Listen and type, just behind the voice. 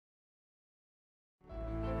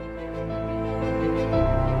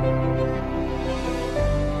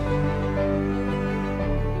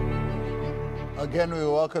Again, we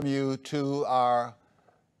welcome you to our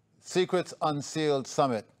Secrets Unsealed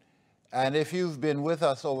Summit. And if you've been with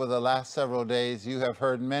us over the last several days, you have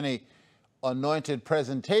heard many anointed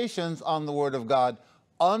presentations on the Word of God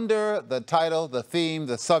under the title, the theme,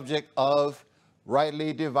 the subject of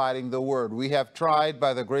rightly dividing the Word. We have tried,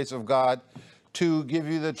 by the grace of God, to give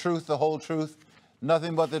you the truth, the whole truth,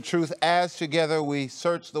 nothing but the truth, as together we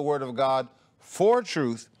search the Word of God for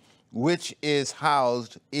truth, which is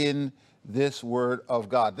housed in this Word of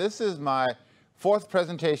God. This is my fourth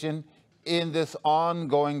presentation in this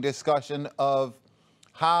ongoing discussion of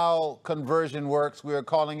how conversion works. We are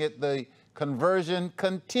calling it the Conversion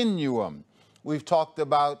Continuum. We've talked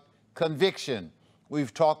about conviction.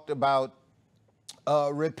 We've talked about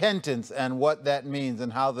repentance and what that means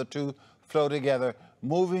and how the two flow together,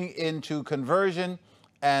 moving into conversion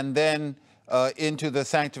and then into the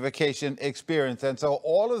sanctification experience. And so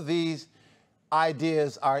all of these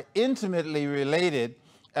ideas are intimately related,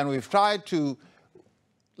 and we've tried to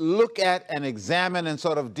look at and examine and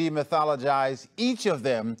sort of demythologize each of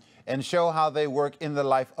them and show how they work in the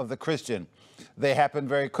life of the Christian. They happen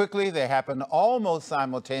very quickly, they happen almost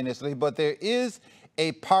simultaneously, but there is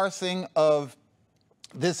a parsing of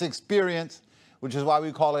this experience, which is why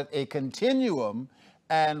we call it a continuum,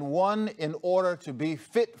 and one, in order to be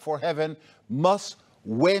fit for heaven, must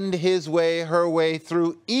wend his way, her way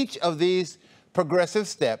through each of these progressive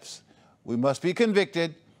steps. We must be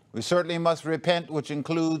convicted. We certainly must repent, which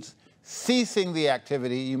includes ceasing the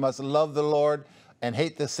activity. You must love the Lord and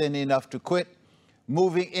hate the sin enough to quit.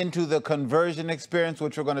 Moving into the conversion experience,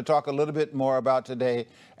 which we're going to talk a little bit more about today,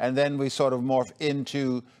 and then we sort of morph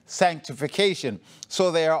into sanctification. So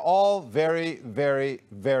they are all very, very,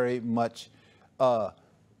 very much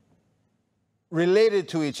related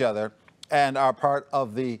to each other and are part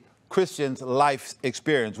of the Christian's life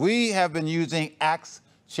experience. We have been using Acts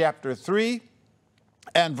chapter 3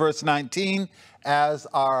 and verse 19 as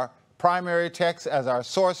our primary text, as our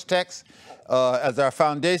source text, as our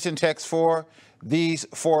foundation text for these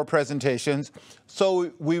four presentations.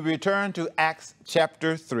 So we return to Acts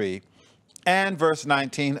chapter 3 and verse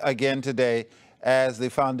 19 again today as the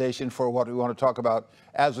foundation for what we want to talk about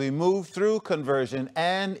as we move through conversion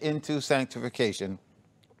and into sanctification,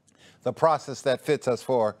 the process that fits us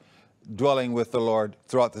for dwelling with the Lord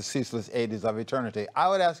throughout the ceaseless ages of eternity. I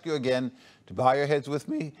would ask you again to bow your heads with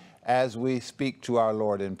me as we speak to our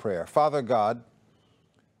Lord in prayer. Father God,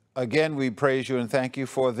 again, we praise you and thank you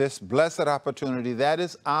for this blessed opportunity that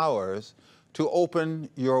is ours to open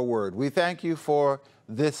your word. We thank you for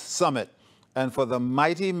this summit and for the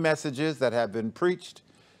mighty messages that have been preached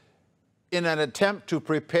in an attempt to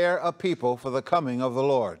prepare a people for the coming of the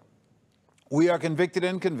Lord. We are convicted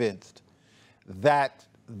and convinced that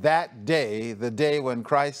that day, the day when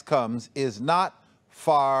Christ comes, is not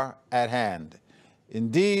far at hand.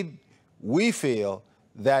 Indeed, we feel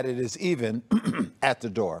that it is even at the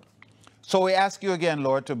door. So we ask you again,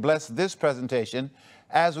 Lord, to bless this presentation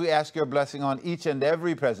as we ask your blessing on each and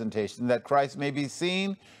every presentation, that Christ may be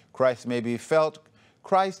seen, Christ may be felt,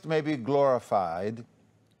 Christ may be glorified,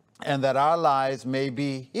 and that our lives may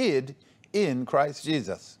be hid in Christ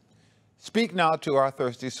Jesus. Speak now to our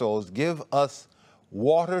thirsty souls. Give us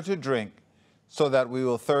water to drink so that we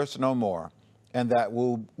will thirst no more, and that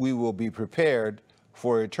we will be prepared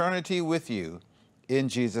for eternity with you. In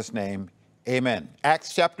Jesus' name, amen.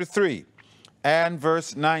 Acts chapter 3 and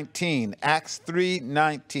verse 19. Acts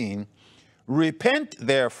 3:19. Repent,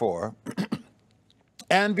 therefore,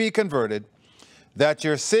 and be converted, that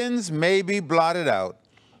your sins may be blotted out,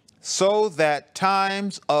 so that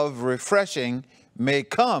times of refreshing may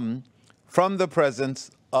come from the presence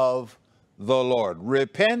of the Lord.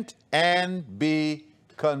 Repent and be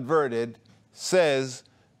converted, says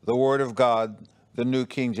the Word of God, the New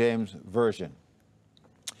King James Version.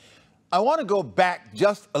 I want to go back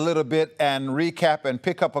just a little bit and recap and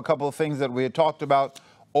pick up a couple of things that we had talked about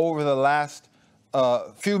over the last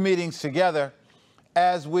few meetings together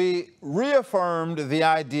as we reaffirmed the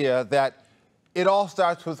idea that it all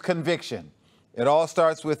starts with conviction. It all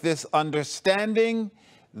starts with this understanding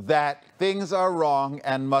that things are wrong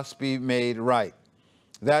and must be made right.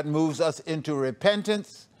 That moves us into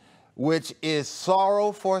repentance, which is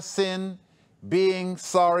sorrow for sin, being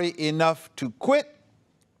sorry enough to quit,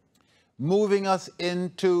 moving us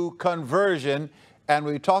into conversion. And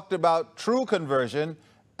we talked about true conversion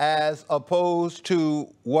as opposed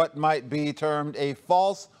to what might be termed a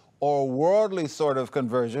false or worldly sort of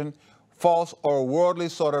conversion, false or worldly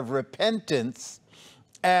sort of repentance.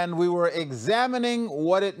 And we were examining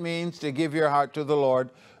what it means to give your heart to the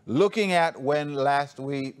Lord, looking at, when last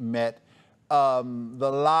we met,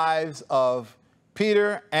 the lives of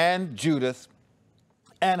Peter and Judas,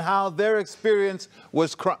 and how their experience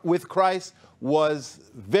with Christ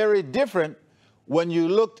was very different when you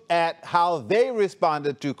looked at how they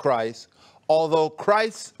responded to Christ, although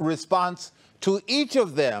Christ's response to each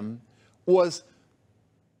of them was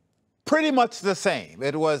pretty much the same.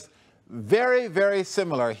 It was very, very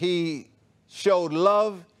similar. He showed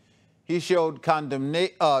love. He showed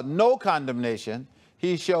no condemnation.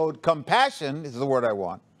 He showed compassion, is the word I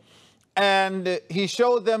want. And he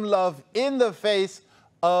showed them love in the face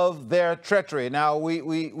of their treachery. Now,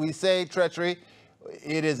 we say treachery.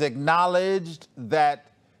 It is acknowledged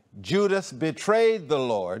that Judas betrayed the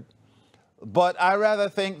Lord, but I rather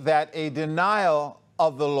think that a denial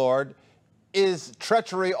of the Lord is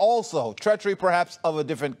treachery also. Treachery perhaps of a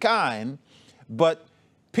different kind, but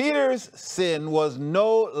Peter's sin was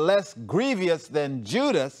no less grievous than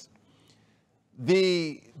Judas.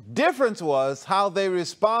 The difference was how they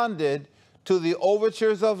responded to the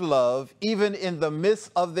overtures of love, even in the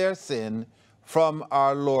midst of their sin, from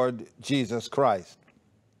our Lord Jesus Christ.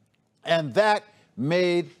 And that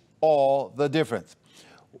made all the difference.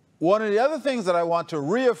 One of the other things that I want to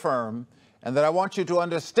reaffirm and that I want you to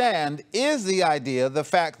understand is the idea, the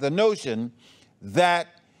fact, the notion that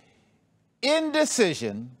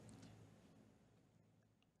indecision,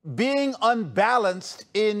 being unbalanced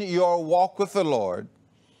in your walk with the Lord,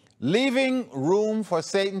 leaving room for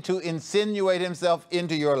Satan to insinuate himself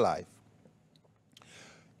into your life,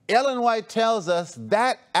 Ellen White tells us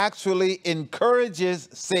that actually encourages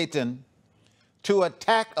Satan to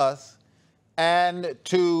attack us and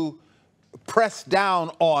to press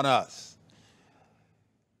down on us.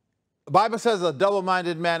 The Bible says a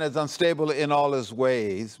double-minded man is unstable in all his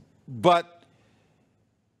ways, but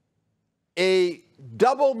a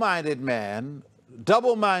double-minded man,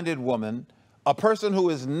 double-minded woman, a person who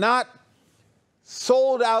is not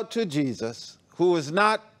sold out to Jesus, who is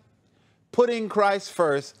not putting Christ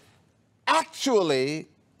first, actually,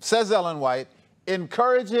 says Ellen White,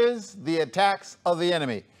 encourages the attacks of the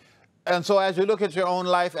enemy. And so as you look at your own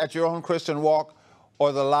life, at your own Christian walk,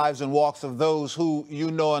 or the lives and walks of those who you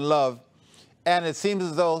know and love, and it seems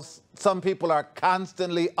as though some people are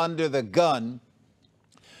constantly under the gun,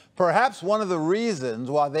 perhaps one of the reasons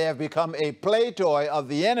why they have become a play toy of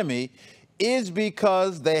the enemy is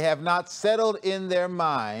because they have not settled in their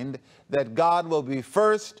mind that God will be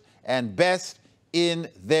first and best in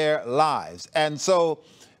their lives. And so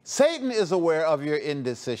Satan is aware of your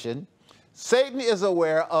indecision. Satan is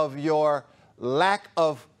aware of your lack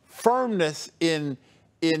of firmness in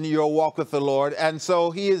your walk with the Lord. And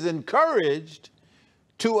so he is encouraged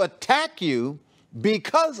to attack you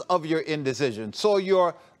because of your indecision. So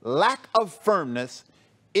your lack of firmness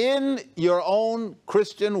in your own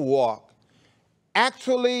Christian walk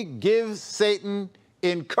actually gives Satan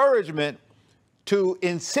encouragement to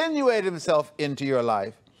insinuate himself into your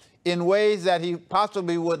life in ways that he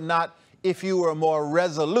possibly would not if you were more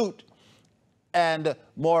resolute and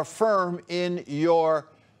more firm in your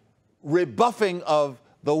rebuffing of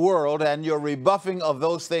the world and your rebuffing of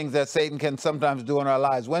those things that Satan can sometimes do in our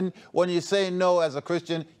lives. When you say no as a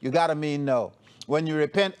Christian, you got to mean no. When you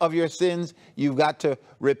repent of your sins, you've got to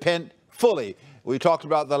repent fully. We talked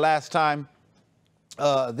about the last time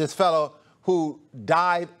this fellow who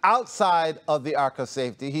died outside of the ark of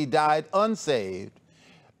safety. He died unsaved.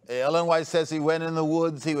 Ellen White says he went in the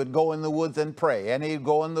woods. He would go in the woods and pray, and he'd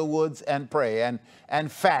go in the woods and pray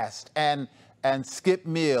and fast and skip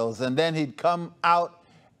meals. And then he'd come out,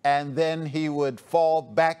 and then he would fall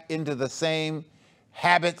back into the same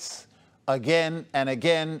habits again and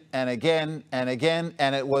again and again and again.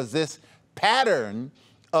 And it was this pattern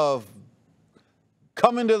of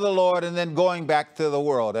coming to the Lord and then going back to the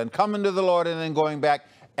world, and coming to the Lord and then going back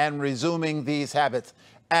and resuming these habits.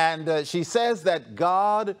 And she says that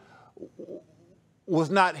God was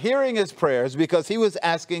not hearing his prayers because he was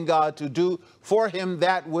asking God to do for him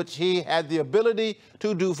that which he had the ability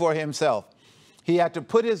to do for himself. He had to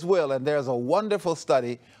put his will, and there's a wonderful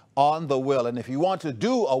study on the will. And if you want to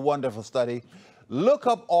do a wonderful study, look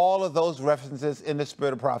up all of those references in the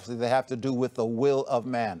Spirit of Prophecy that have to do with the will of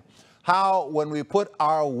man. How when we put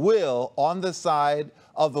our will on the side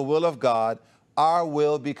of the will of God, our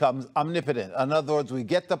will becomes omnipotent. In other words, we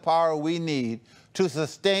get the power we need to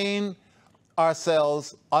sustain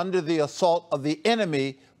ourselves under the assault of the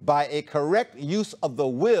enemy by a correct use of the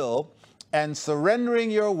will and surrendering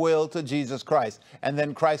your will to Jesus Christ. And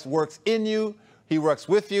then Christ works in you, he works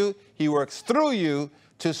with you, he works through you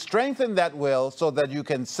to strengthen that will so that you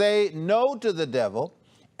can say no to the devil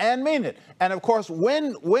and mean it. And of course,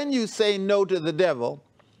 when you say no to the devil,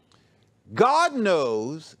 God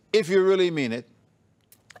knows if you really mean it,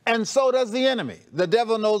 And so does the enemy. The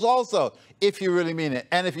devil knows also if you really mean it.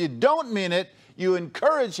 And if you don't mean it, you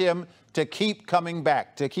encourage him to keep coming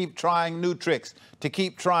back, to keep trying new tricks, to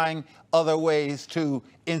keep trying other ways to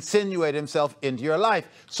insinuate himself into your life.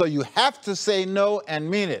 So you have to say no and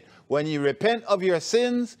mean it. When you repent of your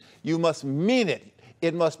sins, you must mean it.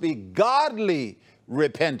 It must be godly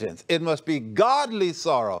repentance. It must be godly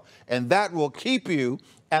sorrow. And that will keep you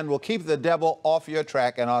and will keep the devil off your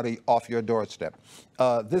track and off your doorstep.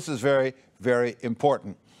 This is very, very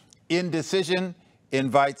important. Indecision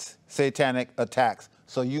invites satanic attacks.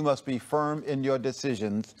 So you must be firm in your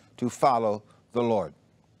decisions to follow the Lord.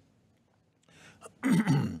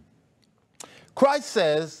 Christ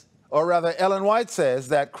says, or rather Ellen White says,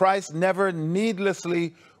 that Christ never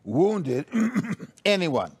needlessly wounded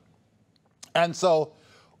anyone. And so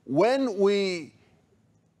when we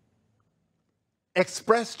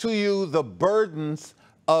express to you the burdens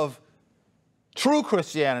of true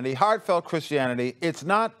Christianity, heartfelt Christianity, it's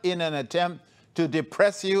not in an attempt to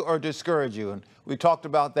depress you or discourage you. And we talked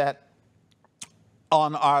about that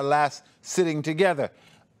on our last sitting together.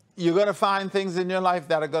 You're going to find things in your life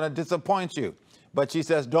that are going to disappoint you. But she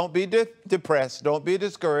says, don't be depressed, don't be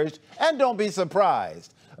discouraged, and don't be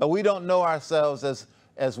surprised. We don't know ourselves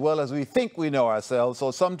as well as we think we know ourselves.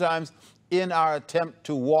 So sometimes in our attempt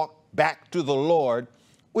to walk back to the Lord,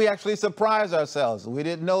 we actually surprise ourselves. We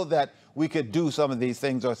didn't know that we could do some of these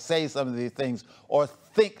things or say some of these things or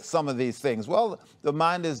think some of these things. Well, the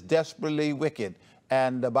mind is desperately wicked.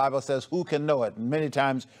 And the Bible says, who can know it? Many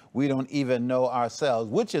times we don't even know ourselves,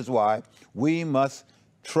 which is why we must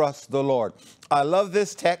trust the Lord. I love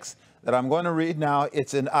this text that I'm going to read now.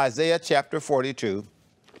 It's in Isaiah chapter 42,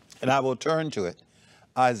 and I will turn to it.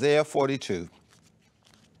 Isaiah 42.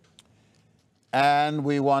 And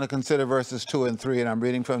we want to consider verses 2 and 3, and I'm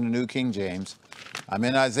reading from the New King James. I'm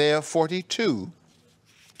in Isaiah 42,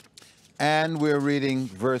 and we're reading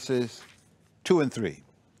verses 2 and 3.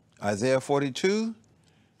 Isaiah 42,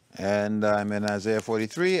 and I'm in Isaiah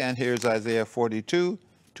 43, and here's Isaiah 42,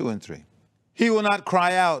 2 and 3. He will not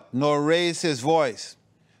cry out, nor raise his voice,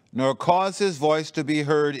 nor cause his voice to be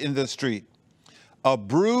heard in the street. A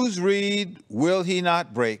bruised reed will he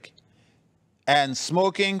not break, and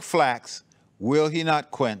smoking flax will he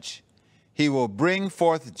not quench. He will bring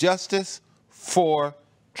forth justice for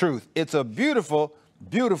truth. It's a beautiful,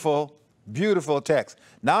 beautiful, beautiful text.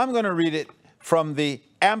 Now I'm going to read it from the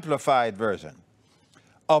Amplified Version.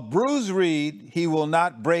 A bruised reed he will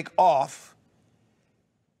not break off,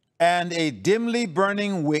 and a dimly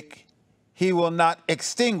burning wick he will not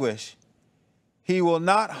extinguish. He will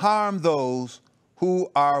not harm those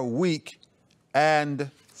who are weak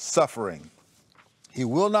and suffering. He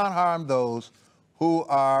will not harm those who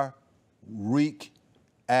are weak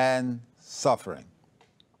and suffering.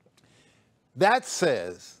 That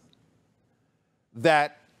says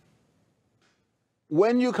that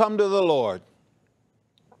when you come to the Lord,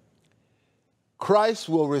 Christ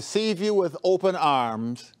will receive you with open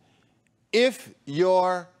arms if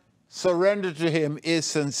your surrender to him is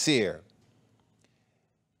sincere.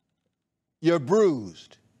 You're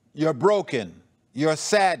bruised, you're broken, you're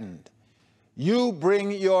saddened. You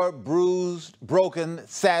bring your bruised, broken,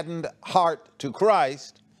 saddened heart to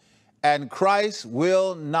Christ, and Christ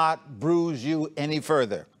will not bruise you any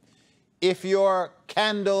further. If your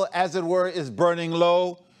candle, as it were, is burning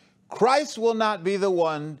low, Christ will not be the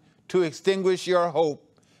one to extinguish your hope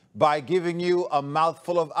by giving you a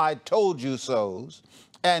mouthful of I told you so's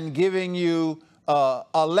and giving you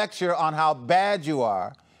a lecture on how bad you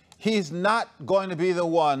are. He's not going to be the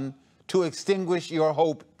one to extinguish your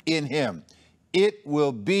hope in him. It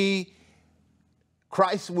will be,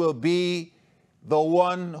 Christ will be the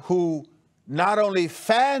one who not only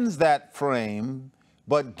fans that flame,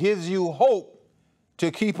 but gives you hope to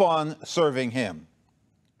keep on serving him.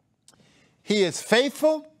 He is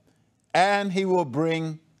faithful, and he will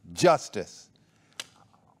bring justice.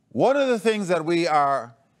 One of the things that we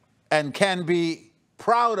are and can be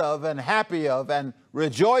proud of and happy of and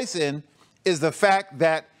rejoice in is the fact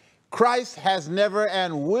that Christ has never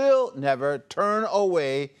and will never turn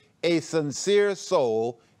away a sincere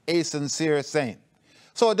soul, a sincere saint.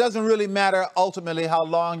 So it doesn't really matter ultimately how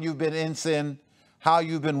long you've been in sin, how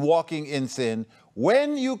you've been walking in sin.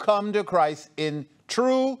 When you come to Christ in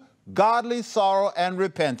true godly sorrow and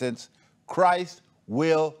repentance, Christ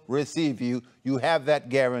will receive you. You have that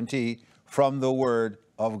guarantee from the Word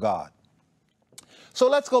of God. So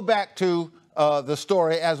let's go back to the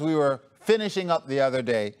story as we were finishing up the other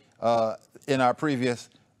day in our previous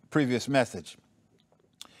message.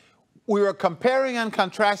 We were comparing and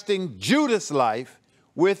contrasting Judas' life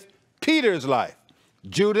with Peter's life.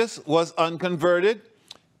 Judas was unconverted.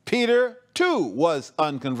 Peter, too, was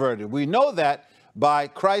unconverted. We know that by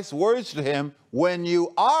Christ's words to him, when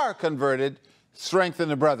you are converted, strengthen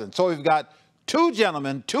the brethren. So we've got two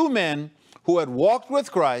gentlemen, two men who had walked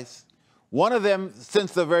with Christ, one of them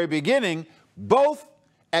since the very beginning, both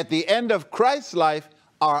at the end of Christ's life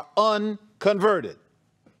are unconverted.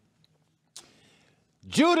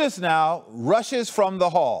 Judas now rushes from the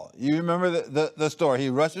hall. You remember the story. He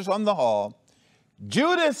rushes from the hall.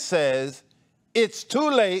 Judas says, "It's too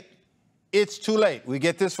late. It's too late." We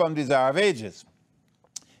get this from Desire of Ages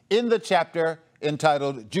in the chapter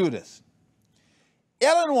entitled Judas.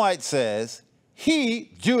 Ellen White says,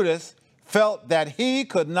 he, Judas, felt that he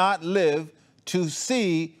could not live to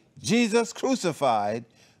see Jesus crucified,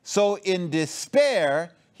 so in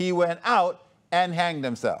despair, he went out and hanged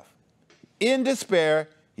himself. In despair,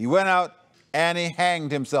 he went out and he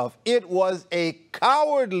hanged himself. It was a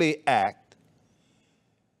cowardly act.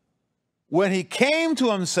 When he came to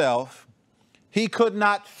himself, he could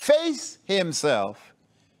not face himself,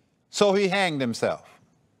 so he hanged himself.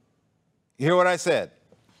 You hear what I said?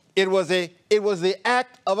 It was the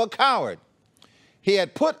act of a coward. He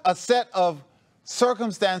had put a set of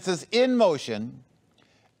circumstances in motion,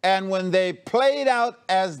 and when they played out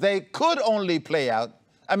as they could only play out,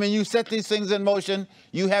 I mean, you set these things in motion,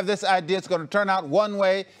 you have this idea it's going to turn out one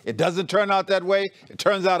way, it doesn't turn out that way, it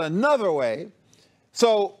turns out another way.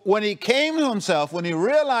 So when he came to himself, when he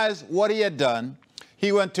realized what he had done,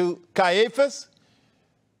 he went to Caiaphas.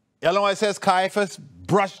 Ellen White says Caiaphas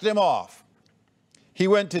brushed him off. He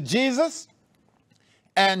went to Jesus,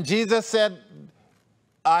 and Jesus said,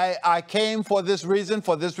 I came for this reason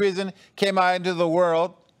came I into the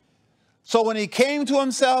world. So when he came to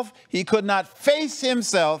himself, he could not face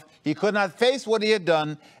himself. He could not face what he had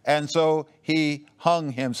done, and so he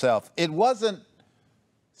hung himself. It wasn't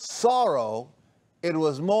sorrow, it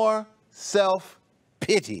was more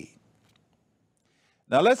self-pity.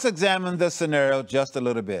 Now let's examine this scenario just a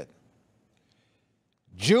little bit.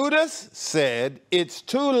 Judas said, "It's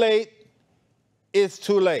too late, it's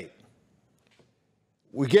too late."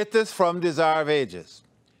 We get this from Desire of Ages.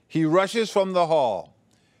 He rushes from the hall.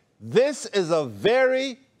 This is a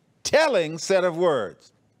very telling set of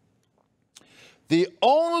words. The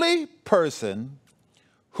only person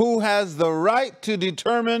who has the right to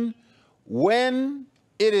determine when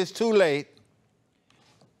it is too late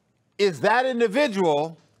is that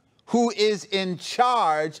individual who is in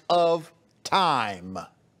charge of time.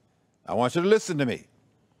 I want you to listen to me.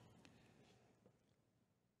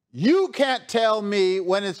 You can't tell me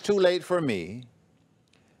when it's too late for me.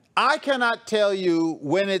 I cannot tell you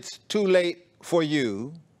when it's too late for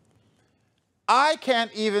you. I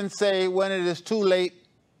can't even say when it is too late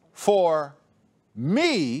for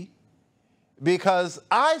me, because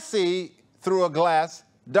I see through a glass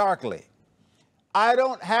darkly. I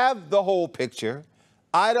don't have the whole picture.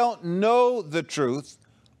 I don't know the truth.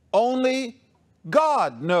 Only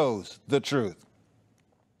God knows the truth.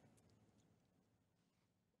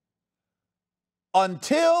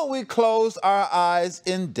 Until we close our eyes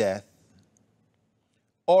in death,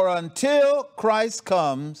 or until Christ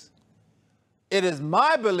comes, it is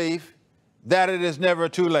my belief that it is never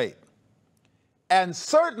too late. And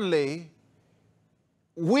certainly,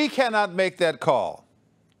 we cannot make that call.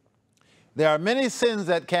 There are many sins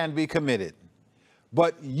that can be committed,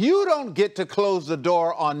 but you don't get to close the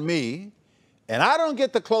door on me, and I don't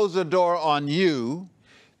get to close the door on you.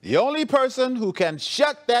 The only person who can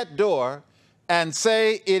shut that door and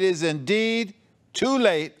say it is indeed too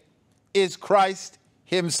late is Christ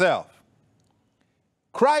himself.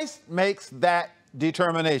 Christ makes that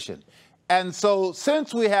determination. And so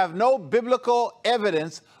since we have no biblical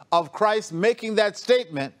evidence of Christ making that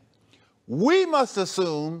statement, we must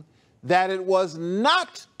assume that it was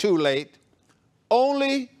not too late.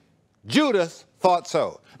 Only Judas thought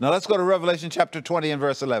so. Now let's go to Revelation chapter 20 and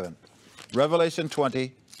verse 11. Revelation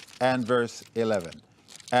 20 and verse 11.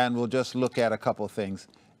 And we'll just look at a couple of things,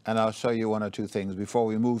 and I'll show you one or two things before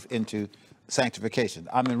we move into sanctification.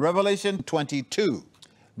 I'm in Revelation 22.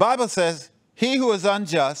 Bible says, "He who is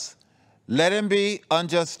unjust, let him be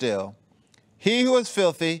unjust still. He who is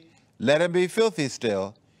filthy, let him be filthy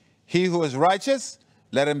still. He who is righteous,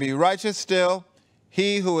 let him be righteous still.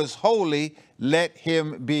 He who is holy, let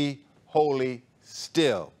him be holy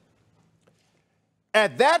still."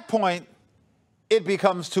 At that point, it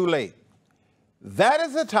becomes too late. That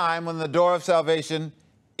is the time when the door of salvation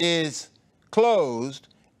is closed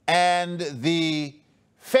and the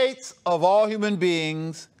fates of all human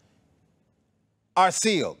beings are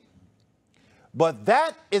sealed. But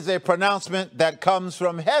that is a pronouncement that comes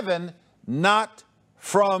from heaven, not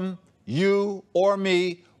from you or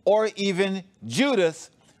me or even Judas,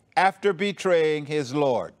 after betraying his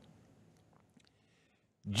Lord.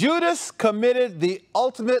 Judas committed the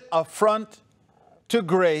ultimate affront to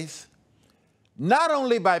grace, not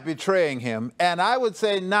only by betraying him, and I would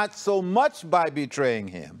say not so much by betraying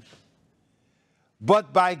him,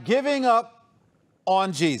 but by giving up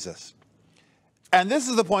on Jesus. And this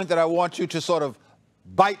is the point that I want you to sort of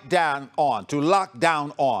bite down on, to lock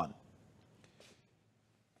down on.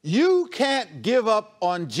 You can't give up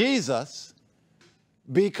on Jesus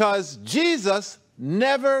because Jesus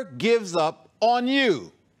never gives up on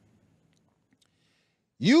you.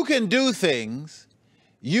 You can do things,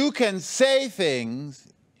 you can say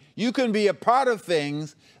things, you can be a part of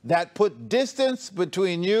things that put distance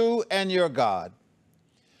between you and your God.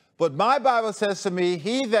 But my Bible says to me,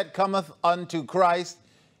 he that cometh unto Christ,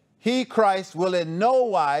 he, Christ, will in no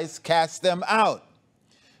wise cast them out.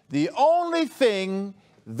 The only thing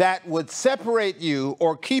that would separate you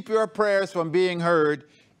or keep your prayers from being heard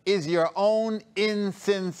is your own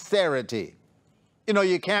insincerity. You know,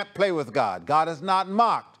 you can't play with God. God is not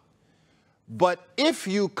mocked. But if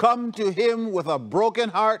you come to him with a broken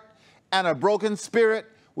heart and a broken spirit,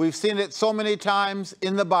 we've seen it so many times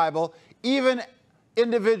in the Bible, even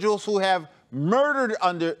individuals who have murdered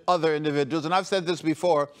under other individuals, and I've said this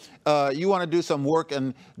before, you want to do some work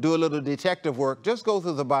and do a little detective work, just go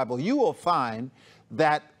through the Bible. You will find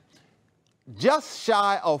that just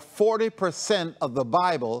shy of 40% of the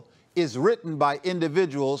Bible is written by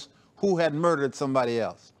individuals who had murdered somebody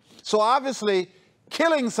else. So obviously,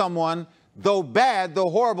 killing someone, though bad, though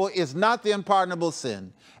horrible, is not the unpardonable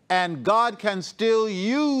sin. And God can still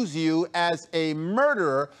use you as a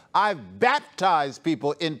murderer. I've baptized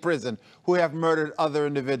people in prison who have murdered other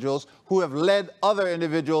individuals, who have led other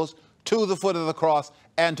individuals to the foot of the cross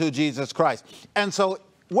and to Jesus Christ. And so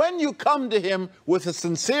when you come to him with a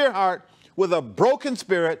sincere heart, with a broken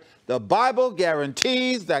spirit, the Bible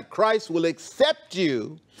guarantees that Christ will accept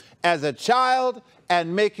you as a child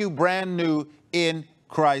and make you brand new in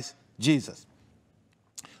Christ Jesus.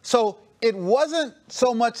 So it wasn't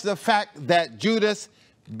so much the fact that Judas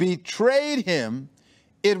betrayed him,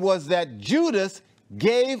 it was that Judas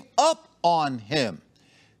gave up on him.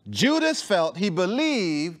 Judas felt, he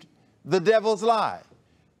believed the devil's lie.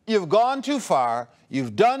 You've gone too far,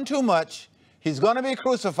 you've done too much, he's going to be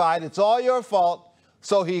crucified, it's all your fault.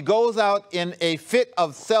 So he goes out in a fit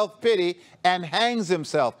of self-pity and hangs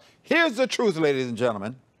himself. Here's the truth, ladies and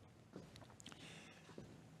gentlemen.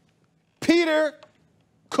 Peter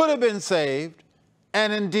could have been saved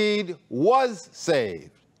and indeed was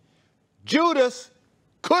saved. Judas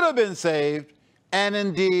could have been saved and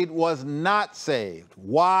indeed was not saved.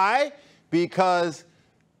 Why? Because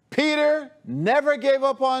Peter never gave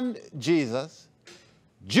up on Jesus.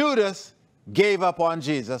 Judas gave up on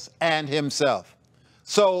Jesus and himself.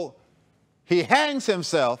 So he hangs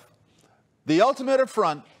himself, the ultimate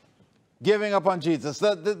affront, giving up on Jesus.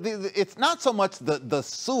 It's not so much the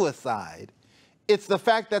suicide. It's the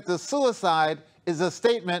fact that the suicide is a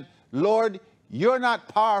statement, Lord, you're not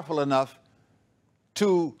powerful enough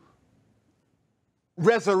to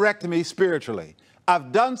resurrect me spiritually.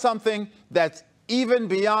 I've done something that's even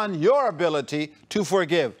beyond your ability to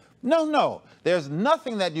forgive. No. There's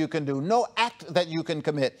nothing that you can do, no act that you can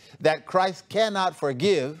commit that Christ cannot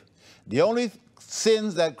forgive. The only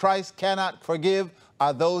sins that Christ cannot forgive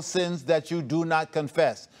are those sins that you do not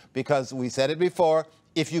confess. Because we said it before,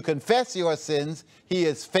 if you confess your sins, he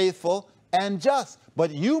is faithful and just.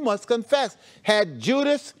 But you must confess. Had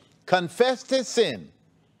Judas confessed his sin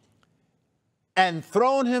and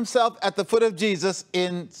thrown himself at the foot of Jesus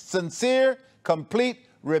in sincere, complete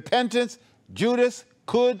repentance, Judas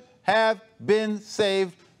could have been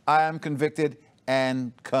saved. I am convicted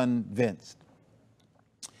and convinced.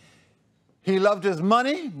 He loved his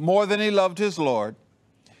money more than he loved his Lord.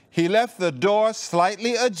 He left the door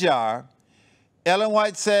slightly ajar. Ellen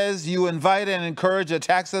White says, you invite and encourage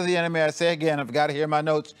attacks of the enemy. I say again, I've got to hear my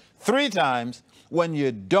notes 3 times, when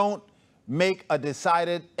you don't make a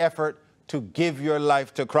decided effort to give your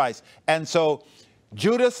life to Christ. And so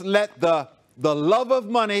Judas let the love of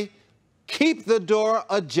money keep the door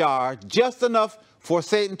ajar just enough for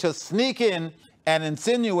Satan to sneak in and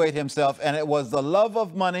insinuate himself. And it was the love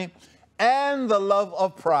of money and the love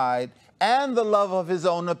of pride and the love of his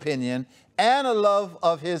own opinion and a love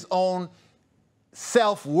of his own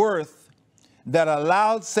self-worth that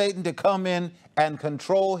allowed Satan to come in and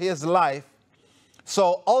control his life.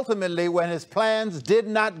 So ultimately, when his plans did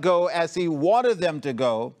not go as he wanted them to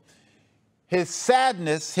go, his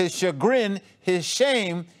sadness, his chagrin, his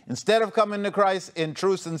shame, instead of coming to Christ in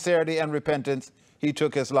true sincerity and repentance, he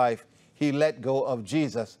took his life. He let go of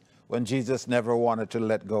Jesus when Jesus never wanted to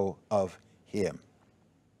let go of him.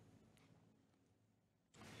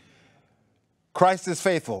 Christ is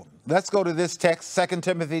faithful. Let's go to this text, 2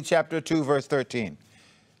 Timothy chapter 2, verse 13.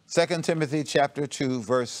 2 Timothy chapter 2,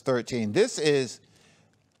 verse 13. This is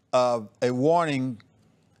a warning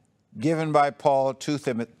given by Paul to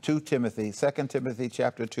Timothy, 2 Timothy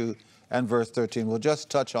chapter 2 and verse 13. We'll just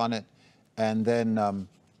touch on it and then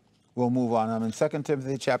we'll move on. In 2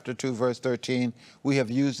 Timothy chapter 2, verse 13, we have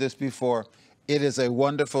used this before. It is a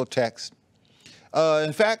wonderful text.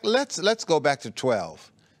 In fact, let's go back to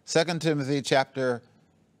 12. 2 Timothy chapter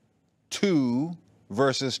 2,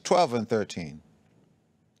 verses 12 and 13.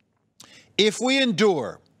 If we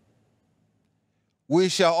endure, we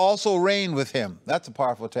shall also reign with him. That's a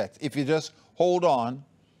powerful text. If you just hold on,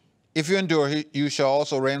 if you endure, you shall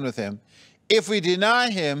also reign with him. If we deny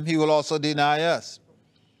him, he will also deny us.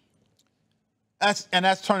 That's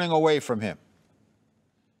turning away from him.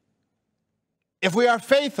 If we are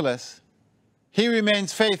faithless, he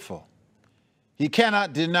remains faithful. He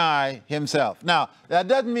cannot deny himself. Now, that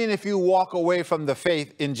doesn't mean if you walk away from the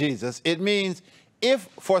faith in Jesus. It means if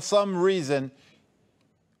for some reason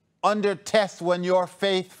under test when your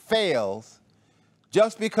faith fails,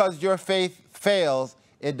 just because your faith fails,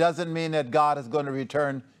 it doesn't mean that God is going to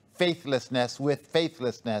return faithlessness with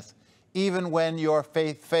faithlessness. Even when your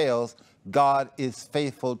faith fails, God is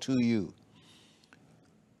faithful to you.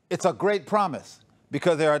 It's a great promise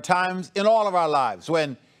because there are times in all of our lives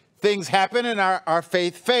when things happen and our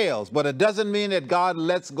faith fails, but it doesn't mean that God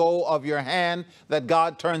lets go of your hand, that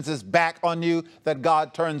God turns his back on you, that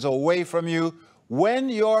God turns away from you. When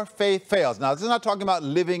your faith fails, now this is not talking about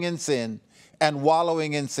living in sin and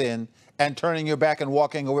wallowing in sin and turning your back and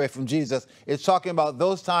walking away from Jesus. It's talking about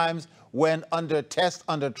those times when under test,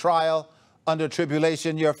 under trial, under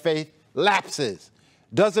tribulation, your faith lapses.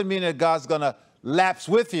 Doesn't mean that God's going to lapse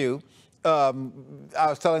with you. I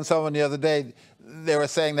was telling someone the other day, they were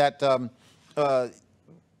saying that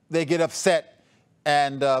they get upset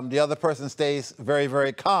and the other person stays very,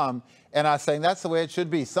 very calm. And I was saying that's the way it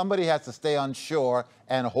should be. Somebody has to stay on shore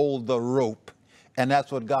and hold the rope. And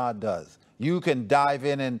that's what God does. You can dive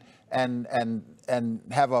in and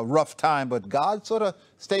have a rough time, but God sort of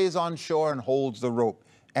stays on shore and holds the rope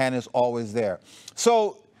and is always there.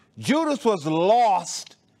 So Judas was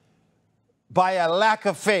lost by a lack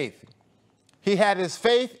of faith. He had his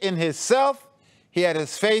faith in himself. He had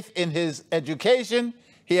his faith in his education.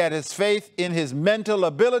 He had his faith in his mental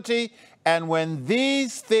ability. And when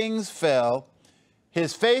these things fell,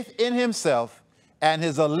 his faith in himself and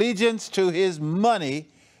his allegiance to his money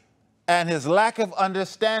and his lack of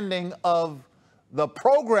understanding of the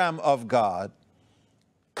program of God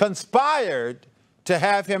conspired to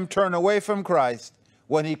have him turn away from Christ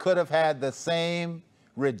when he could have had the same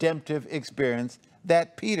redemptive experience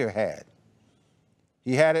that Peter had.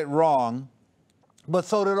 He had it wrong, but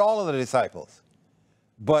so did all of the disciples.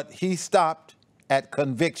 But he stopped at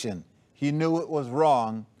conviction. He knew it was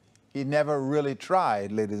wrong. He never really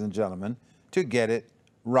tried, ladies and gentlemen, to get it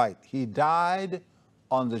right. He died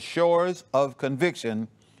on the shores of conviction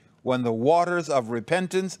when the waters of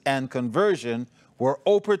repentance and conversion were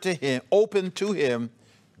open to him,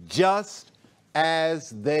 just as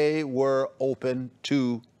they were open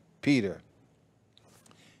to Peter.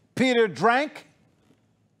 Peter drank,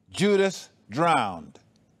 Judas drowned.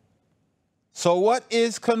 So what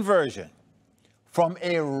is conversion? From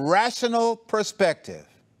a rational perspective,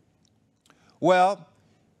 well,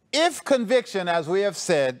 if conviction, as we have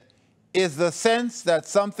said, is the sense that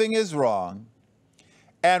something is wrong,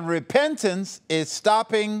 and repentance is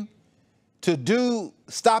stopping the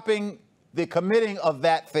committing of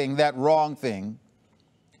that thing, that wrong thing.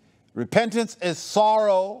 Repentance is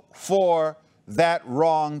sorrow for that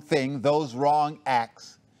wrong thing, those wrong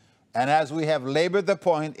acts. And as we have labored the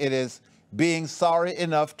point, it is being sorry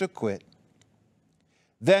enough to quit.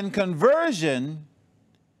 Then conversion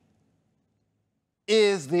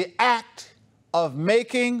is the act of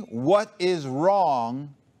making what is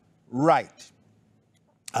wrong right.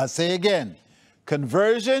 I'll say again,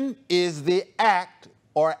 conversion is the act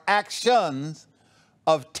or actions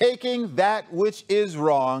of taking that which is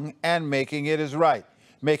wrong and making it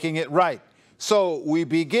right. So we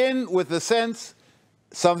begin with the sense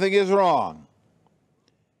something is wrong.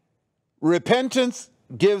 Repentance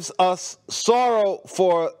gives us sorrow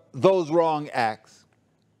for those wrong acts.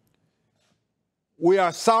 We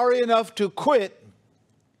are sorry enough to quit.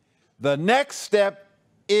 The next step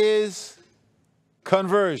is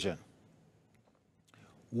conversion.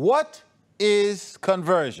 What is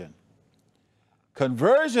conversion?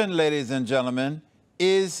 Conversion, ladies and gentlemen,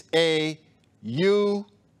 is a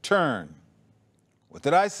U-turn. What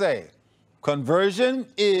did I say? Conversion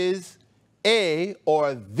is a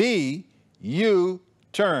or the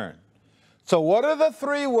U-turn. So what are the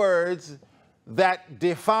three words that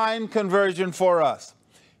define conversion for us?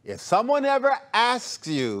 If someone ever asks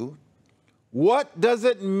you, what does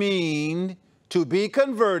it mean to be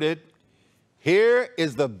converted? Here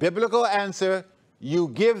is the biblical answer you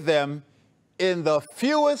give them in the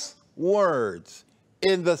fewest words,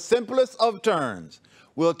 in the simplest of terms.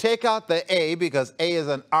 We'll take out the A because A is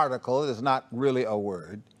an article. It is not really a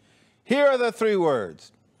word. Here are the three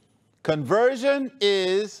words. Conversion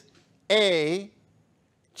is a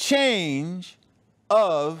change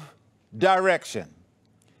of direction.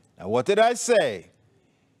 Now, what did I say?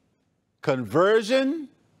 Conversion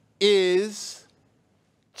is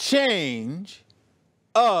change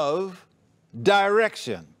of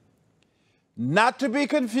direction. Not to be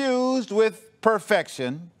confused with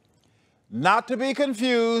perfection, not to be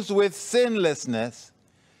confused with sinlessness,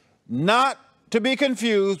 not to be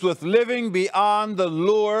confused with living beyond the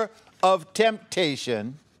lure of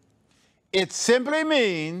temptation. It simply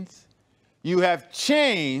means you have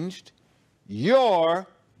changed your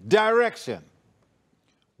direction.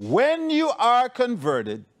 When you are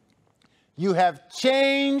converted, you have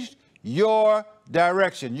changed your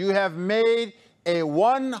direction. You have made a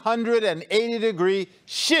 180-degree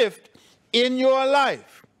shift in your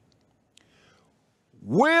life.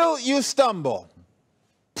 Will you stumble?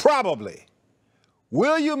 Probably.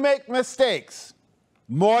 Will you make mistakes?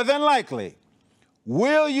 More than likely.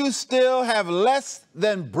 Will you still have less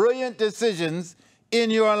than brilliant decisions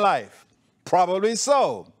in your life? Probably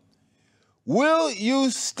so. Will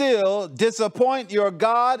you still disappoint your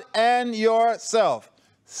God and yourself?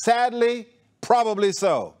 Sadly, probably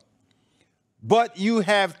so. But you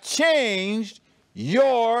have changed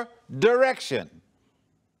your direction.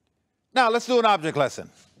 Now, let's do an object lesson.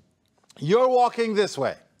 You're walking this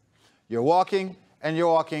way. You're walking and you're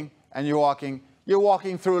walking and you're walking. You're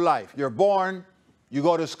walking through life. You're born, you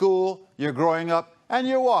go to school, you're growing up, and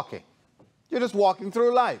you're walking. You're just walking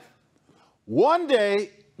through life. One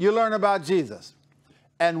day, you learn about Jesus.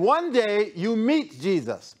 And one day, you meet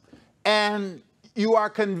Jesus. And you are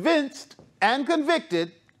convinced and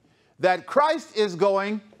convicted that Christ is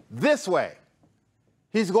going this way.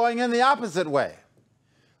 He's going in the opposite way.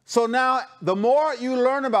 So now, the more you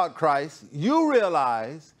learn about Christ, you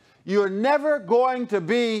realize you're never going to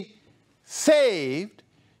be saved.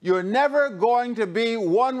 You're never going to be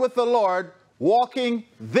one with the Lord walking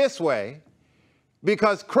this way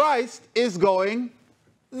because Christ is going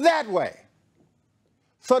that way.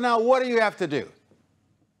 So now what do you have to do?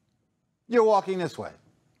 You're walking this way.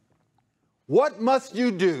 What must you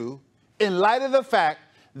do in light of the fact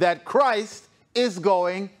that Christ is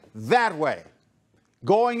going that way,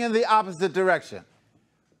 going in the opposite direction?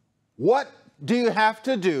 What do you have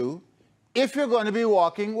to do if you're going to be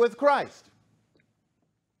walking with Christ?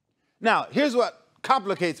 Now, here's what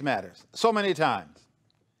complicates matters so many times.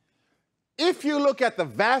 If you look at the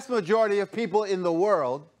vast majority of people in the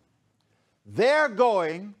world, they're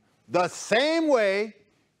going the same way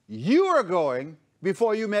you were going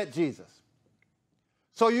before you met Jesus.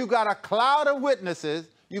 So you got a cloud of witnesses,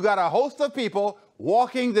 you got a host of people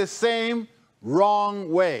walking the same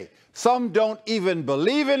wrong way. Some don't even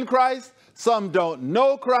believe in Christ, some don't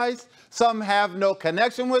know Christ, some have no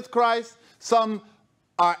connection with Christ, some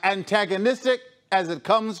are antagonistic as it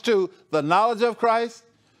comes to the knowledge of Christ.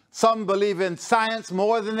 Some believe in science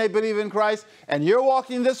more than they believe in Christ. And you're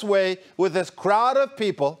walking this way with this crowd of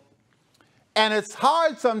people. And it's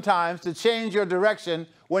hard sometimes to change your direction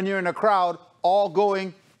when you're in a crowd all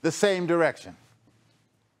going the same direction.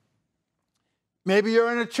 Maybe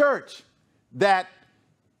you're in a church that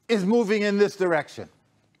is moving in this direction.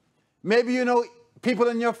 Maybe you know people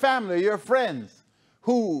in your family, your friends,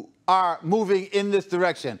 who are moving in this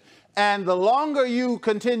direction. And the longer you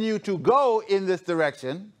continue to go in this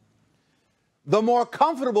direction, the more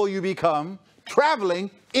comfortable you become traveling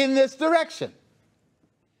in this direction.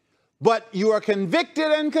 But you are convicted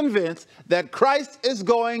and convinced that Christ is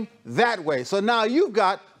going that way. So now you've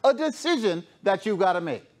got a decision that you've got to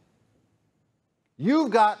make.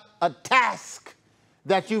 You've got a task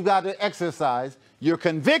that you've got to exercise. You're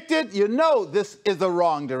convicted. You know this is the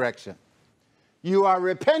wrong direction. You are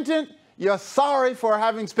repentant. You're sorry for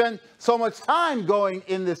having spent so much time going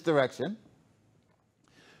in this direction.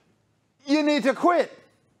 You need to quit.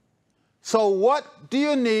 So what do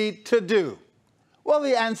you need to do? Well,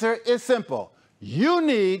 the answer is simple. You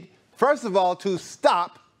need, first of all, to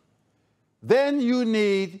stop. Then you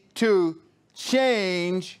need to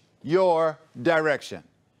change your direction.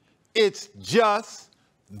 It's just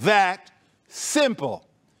that simple.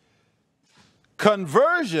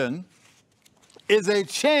 Conversion is a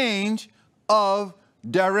change of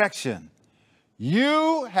direction.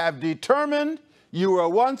 You have determined you were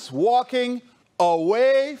once walking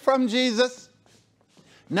away from Jesus.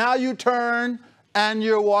 Now you turn and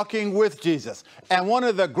you're walking with Jesus. And one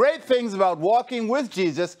of the great things about walking with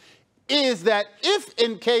Jesus is that if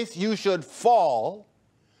in case you should fall,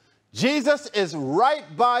 Jesus is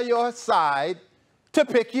right by your side to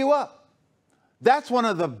pick you up. That's one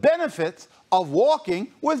of the benefits of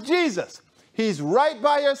walking with Jesus. He's right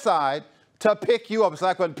by your side to pick you up. It's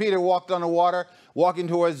like when Peter walked on the water, walking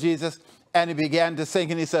towards Jesus, and he began to sink,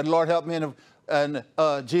 and he said, Lord, help me. And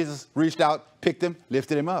Jesus reached out, picked him,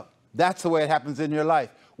 lifted him up. That's the way it happens in your life.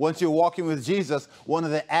 Once you're walking with Jesus, one of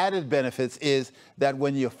the added benefits is that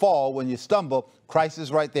when you fall, when you stumble, Christ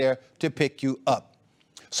is right there to pick you up.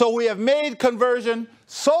 So we have made conversion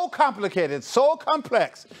so complicated, so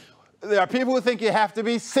complex. There are people who think you have to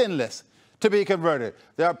be sinless to be converted.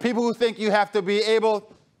 There are people who think you have to be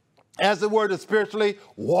able, as the word is spiritually,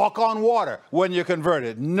 walk on water when you're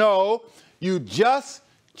converted. No, you just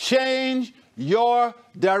change your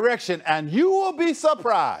direction, and you will be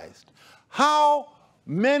surprised how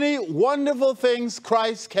many wonderful things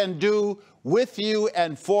Christ can do with you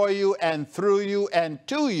and for you and through you and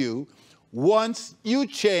to you once you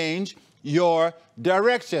change your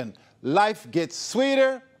direction. Life gets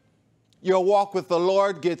sweeter. Your walk with the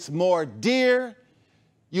Lord gets more dear.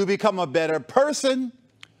 You become a better person,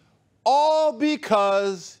 all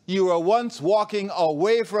because you were once walking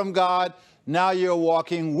away from God. Now you're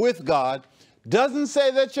walking with God. Doesn't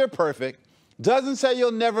say that you're perfect. Doesn't say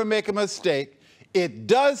you'll never make a mistake. It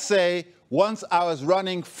does say, once I was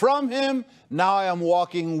running from him, now I am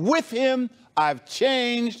walking with him. I've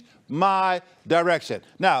changed my direction.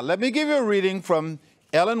 Now, let me give you a reading from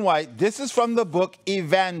Ellen White. This is from the book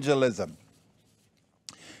Evangelism.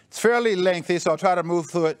 It's fairly lengthy, so I'll try to move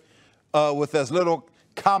through it with as little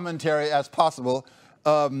commentary as possible.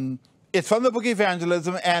 It's from the book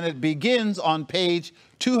Evangelism, and it begins on page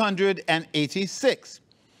 286.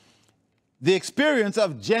 The experience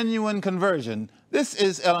of genuine conversion. This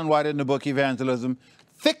is Ellen White in the book Evangelism.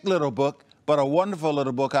 Thick little book, but a wonderful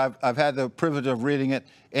little book. I've had the privilege of reading it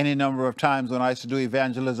any number of times. When I used to do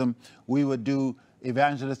evangelism, we would do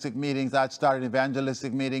evangelistic meetings. I'd start an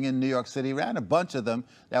evangelistic meeting in New York City, ran a bunch of them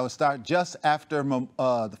that would start just after the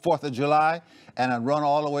 4th of July, and I'd run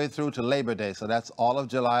all the way through to Labor Day. So that's all of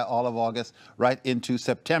July, all of August, right into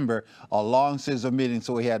September, a long series of meetings.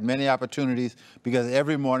 So we had many opportunities because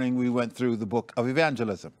every morning we went through the book of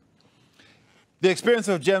evangelism. The experience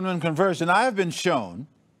of genuine conversion. I have been shown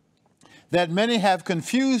that many have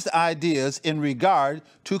confused ideas in regard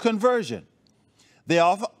to conversion. They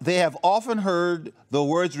have often heard the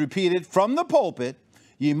words repeated from the pulpit,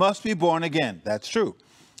 "You must be born again." That's true.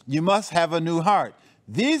 "You must have a new heart."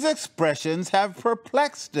 These expressions have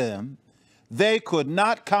perplexed them. They could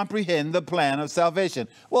not comprehend the plan of salvation.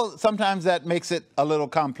 Well, sometimes that makes it a little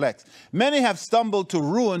complex. Many have stumbled to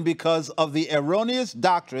ruin because of the erroneous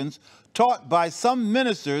doctrines taught by some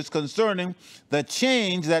ministers concerning the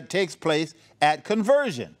change that takes place at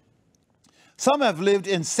conversion. Some have lived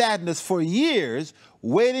in sadness for years,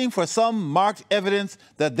 waiting for some marked evidence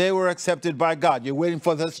that they were accepted by God. You're waiting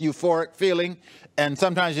for this euphoric feeling, and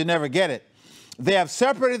sometimes you never get it. They have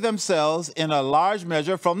separated themselves in a large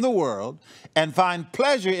measure from the world and find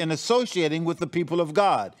pleasure in associating with the people of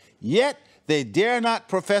God. Yet they dare not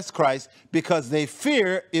profess Christ because they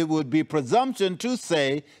fear it would be presumption to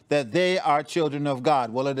say that they are children of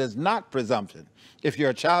God. Well, it is not presumption. If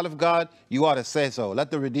you're a child of God, you ought to say so.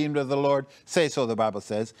 Let the redeemed of the Lord say so, the Bible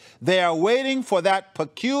says. They are waiting for that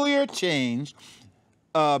peculiar change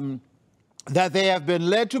that they have been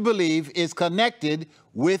led to believe is connected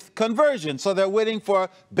with conversion. So they're waiting for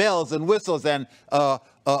bells and whistles and a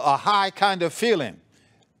high kind of feeling.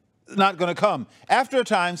 Not going to come. After a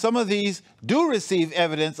time, some of these do receive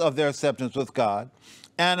evidence of their acceptance with God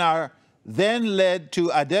and are then led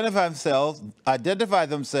to identify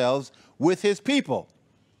themselves with his people.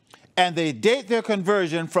 And they date their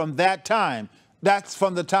conversion from that time. That's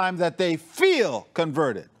from the time that they feel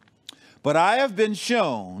converted. But I have been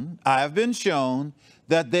shown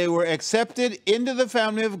that they were accepted into the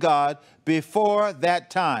family of God before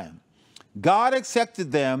that time. God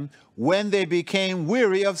accepted them when they became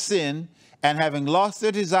weary of sin and, having lost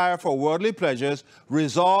their desire for worldly pleasures,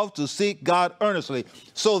 resolved to seek God earnestly.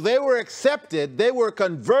 So they were accepted, they were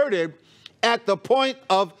converted at the point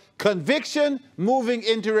of conviction moving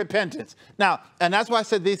into repentance. Now, and that's why I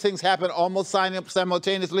said these things happen almost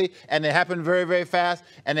simultaneously, and they happen very, very fast,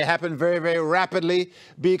 and they happen very, very rapidly,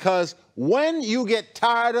 because when you get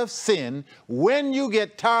tired of sin, when you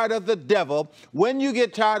get tired of the devil, when you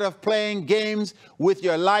get tired of playing games with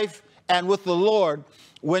your life and with the Lord,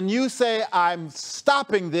 when you say, I'm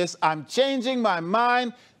stopping this, I'm changing my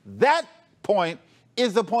mind, that point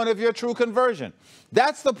is the point of your true conversion.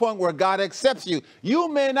 That's the point where God accepts you. You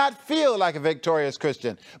may not feel like a victorious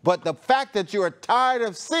Christian, but the fact that you are tired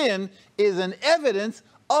of sin is an evidence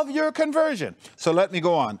of your conversion. So let me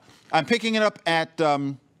go on. I'm picking it up at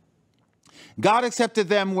God accepted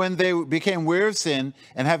them when they became weary of sin,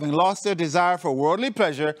 and having lost their desire for worldly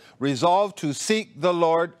pleasure, resolved to seek the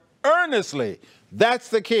Lord earnestly. That's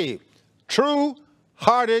the key.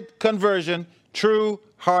 True-hearted conversion,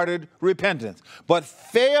 true-hearted repentance. But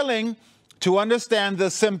failing to understand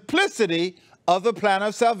the simplicity of the plan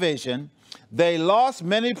of salvation, they lost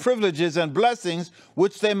many privileges and blessings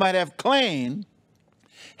which they might have claimed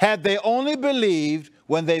had they only believed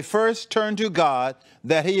when they first turned to God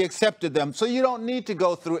that he accepted them. So you don't need to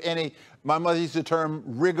go through any, my mother used the term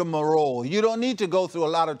rigmarole. You don't need to go through a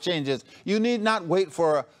lot of changes. You need not wait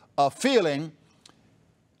for a feeling.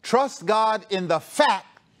 Trust God in the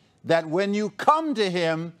fact that when you come to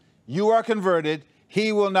him, you are converted.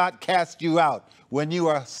 He will not cast you out. When you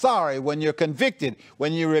are sorry, when you're convicted,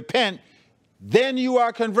 when you repent, then you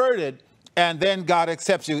are converted, and then God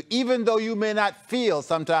accepts you. Even though you may not feel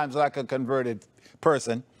sometimes like a converted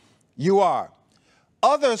person, you are.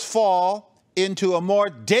 Others fall into a more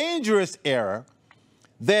dangerous error.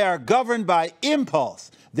 They are governed by impulse.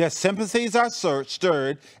 Their sympathies are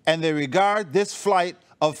stirred, and they regard this flight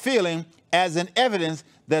of feeling as an evidence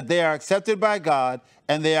that they are accepted by God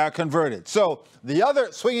and they are converted. So the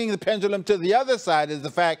other, swinging the pendulum to the other side, is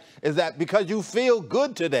the fact is that because you feel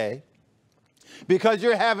good today, because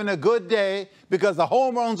you're having a good day, because the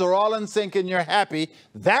hormones are all in sync and you're happy,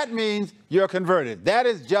 that means you're converted. That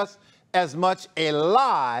is just as much a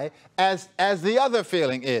lie as the other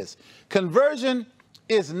feeling is. Conversion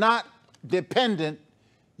is not dependent.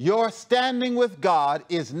 Your standing with God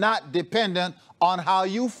is not dependent on how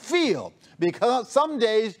you feel, because some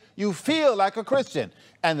days you feel like a Christian.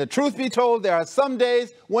 And the truth be told, there are some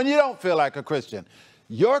days when you don't feel like a Christian.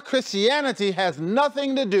 Your Christianity has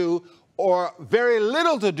nothing to do, or very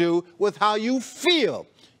little to do, with how you feel.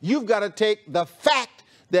 You've got to take the fact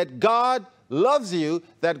that God loves you,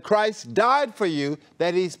 that Christ died for you,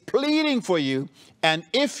 that he's pleading for you. And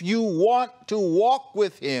if you want to walk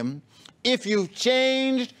with him, if you've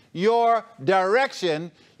changed your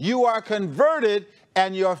direction, you are converted,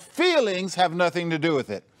 and your feelings have nothing to do with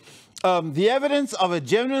it. The evidence of a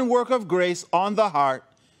genuine work of grace on the heart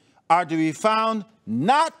are to be found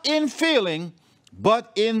not in feeling,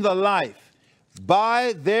 but in the life.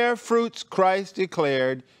 By their fruits, Christ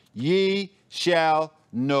declared, ye shall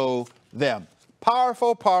know them.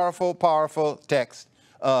 Powerful, powerful, powerful text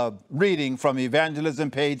reading from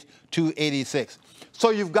Evangelism, page 286. So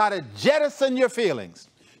you've got to jettison your feelings.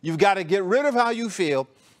 You've got to get rid of how you feel,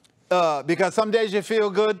 because some days you feel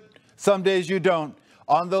good, some days you don't.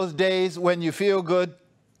 On those days when you feel good,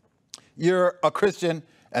 you're a Christian,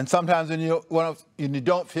 and sometimes when you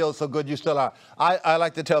don't feel so good, you still are. I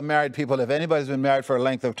like to tell married people, if anybody's been married for a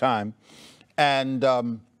length of time, and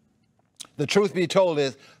the truth be told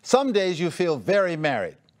is, some days you feel very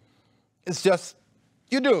married. It's just,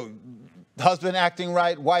 you do. Husband acting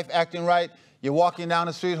right, wife acting right. You're walking down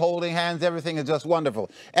the street holding hands. Everything is just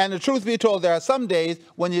wonderful. And the truth be told, there are some days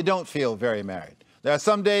when you don't feel very married. There are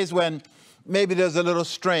some days when maybe there's a little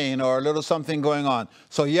strain or a little something going on.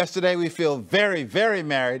 So yesterday we feel very, very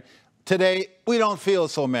married. Today we don't feel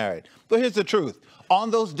so married. But here's the truth.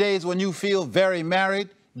 On those days when you feel very married,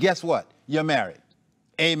 guess what? You're married.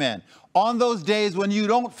 Amen. On those days when you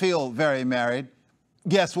don't feel very married,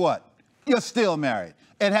 guess what? You're still married.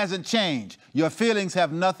 It hasn't changed. Your feelings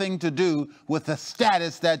have nothing to do with the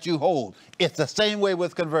status that you hold. It's the same way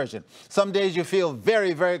with conversion. Some days you feel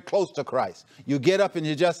very, very close to Christ. You get up and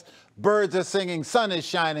you just, birds are singing, sun is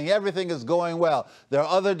shining, everything is going well. There are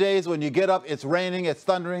other days when you get up, it's raining, it's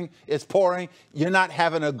thundering, it's pouring, you're not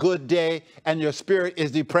having a good day, and your spirit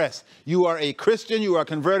is depressed. You are a Christian, you are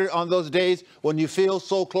converted on those days when you feel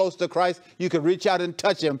so close to Christ, you can reach out and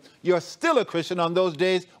touch him. You're still a Christian on those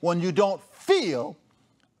days when you don't feel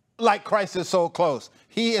like Christ is so close.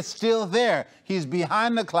 He is still there. He's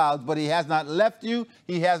behind the clouds, but he has not left you.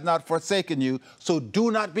 He has not forsaken you. So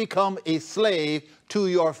do not become a slave to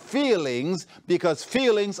your feelings, because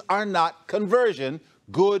feelings are not conversion,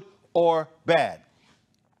 good or bad.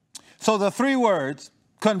 So the three words,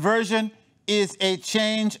 conversion is a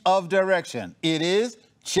change of direction. It is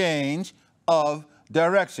change of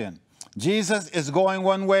direction. Jesus is going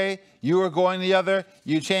one way, you are going the other.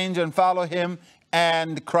 You change and follow him,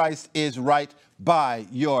 and Christ is right by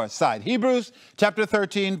your side. Hebrews chapter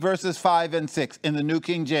 13, verses 5 and 6 in the New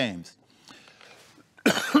King James.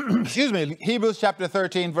 excuse me, Hebrews chapter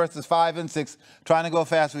 13, verses 5 and 6. Trying to go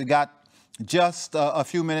fast. We got just a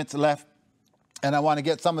few minutes left, and I want to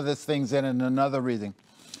get some of these things in another reading.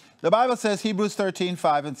 The Bible says, Hebrews 13,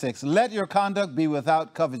 5 and 6, let your conduct be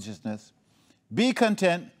without covetousness. Be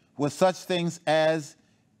content with such things as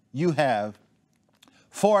you have.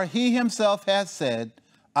 For he himself has said,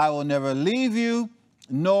 I will never leave you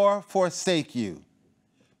nor forsake you.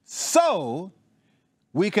 So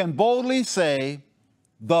we can boldly say,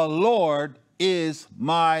 the Lord is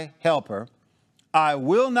my helper. I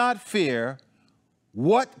will not fear.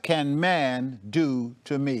 What can man do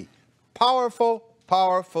to me? Powerful,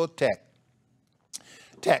 powerful text.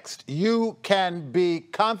 You can be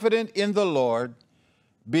confident in the Lord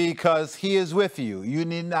because he is with you. You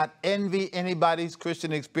need not envy anybody's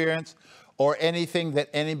Christian experience or anything that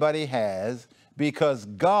anybody has, because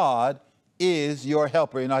God is your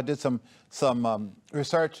helper. You know, I did some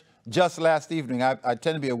research just last evening. I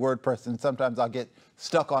tend to be a word person. Sometimes I'll get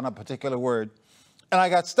stuck on a particular word. And I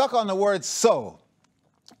got stuck on the word so.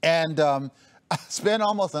 And I spent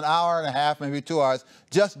almost an hour and a half, maybe 2 hours,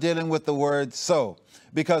 just dealing with the word so.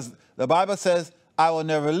 Because the Bible says, I will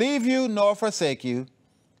never leave you nor forsake you.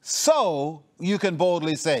 So you can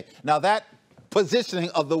boldly say. Now that positioning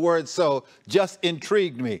of the word so just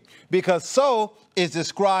intrigued me, because so is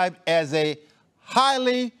described as a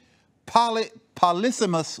highly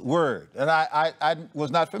polysemous word. And I was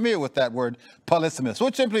not familiar with that word, polysemous,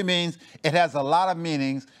 which simply means it has a lot of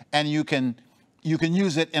meanings and you can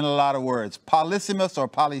use it in a lot of words. Polysemous or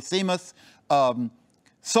polysemous,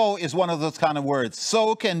 so is one of those kind of words.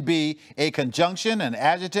 So can be a conjunction, an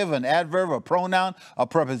adjective, an adverb, a pronoun, a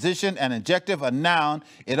preposition, an adjective, a noun.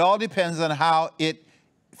 It all depends on how it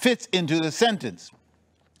fits into the sentence.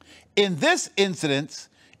 In this instance,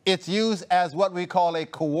 it's used as what we call a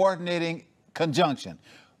coordinating conjunction.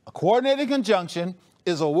 A coordinating conjunction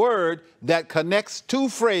is a word that connects two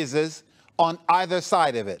phrases on either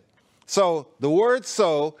side of it. So the word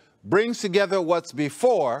so brings together what's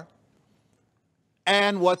before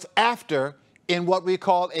and what's after in what we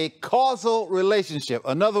call a causal relationship.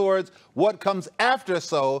 In other words, what comes after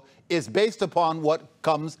so is based upon what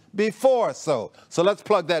comes before so. So let's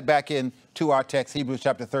plug that back in to our text, Hebrews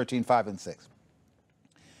chapter 13, 5 and 6.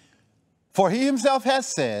 For he himself has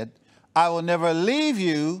said, I will never leave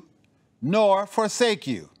you nor forsake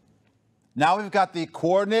you. Now we've got the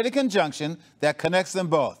coordinated conjunction that connects them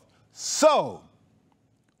both. So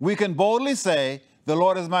we can boldly say, the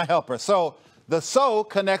Lord is my helper. So the so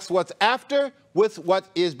connects what's after with what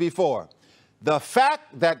is before. The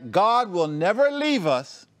fact that God will never leave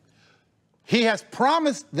us, he has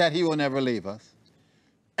promised that he will never leave us,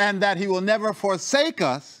 and that he will never forsake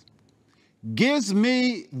us, gives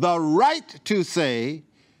me the right to say,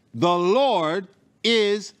 the Lord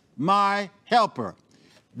is my helper.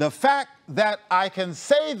 The fact that I can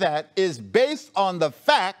say that is based on the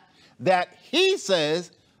fact that he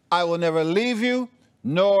says, I will never leave you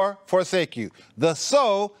nor forsake you. The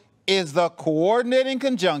so is the coordinating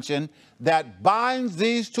conjunction that binds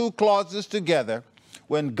these two clauses together.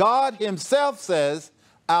 When God himself says,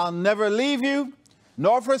 I'll never leave you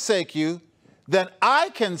nor forsake you, then I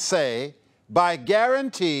can say, by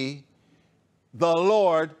guarantee, the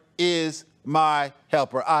Lord is my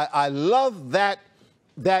helper. I love that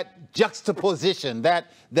juxtaposition,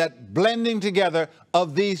 that blending together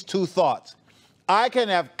of these two thoughts. I can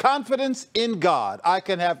have confidence in God. I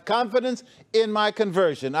can have confidence in my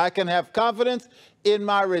conversion. I can have confidence in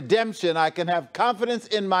my redemption. I can have confidence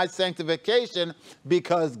in my sanctification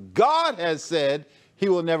because God has said he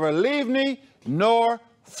will never leave me nor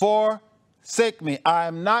forsake me. I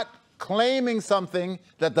am not claiming something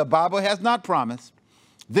that the Bible has not promised.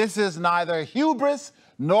 This is neither hubris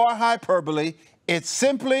nor hyperbole. It's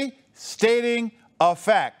simply stating a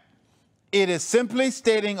fact. It is simply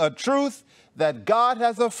stating a truth that God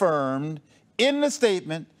has affirmed in the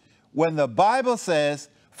statement when the Bible says,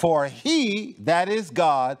 for he, that is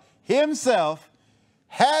God, himself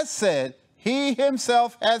has said, he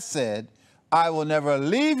himself has said, I will never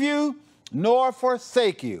leave you nor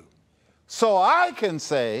forsake you. So I can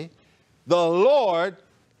say, the Lord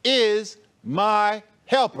is my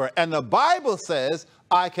helper. And the Bible says,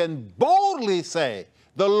 I can boldly say,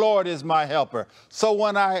 the Lord is my helper. So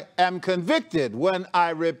when I am convicted, when I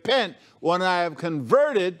repent, when I am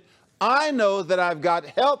converted, I know that I've got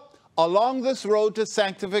help along this road to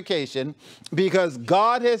sanctification because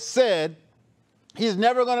God has said he's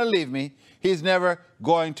never going to leave me. He's never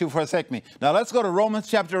going to forsake me. Now let's go to Romans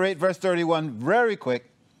chapter 8, verse 31, very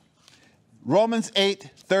quick. Romans 8,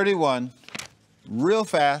 31, real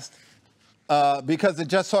fast, because it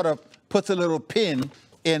just sort of puts a little pin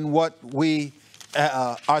in what we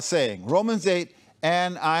are saying. Romans 8,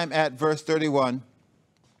 and I'm at verse 31.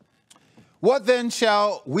 What then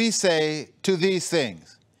shall we say to these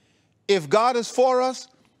things? If God is for us,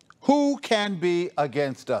 who can be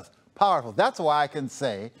against us? Powerful. That's why I can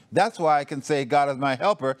say God is my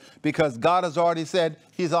helper, because God has already said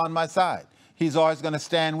he's on my side. He's always going to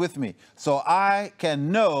stand with me. So I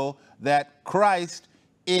can know that Christ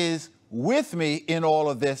is with me in all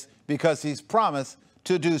of this because he's promised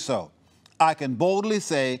to do so. I can boldly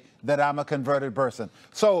say that I'm a converted person.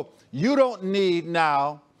 So you don't need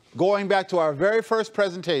now, going back to our very first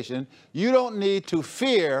presentation, you don't need to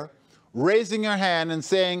fear raising your hand and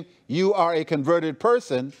saying you are a converted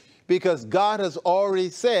person, because God has already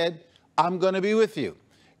said, I'm going to be with you.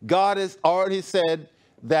 God has already said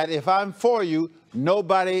that if I'm for you,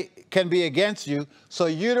 nobody can be against you. So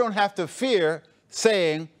you don't have to fear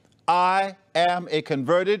saying, I am a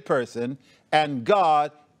converted person and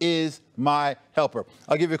God is my helper.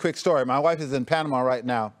 I'll give you a quick story. My wife is in Panama right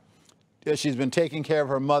now. She's been taking care of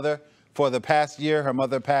her mother for the past year. Her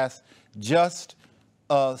mother passed just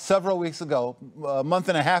several weeks ago, a month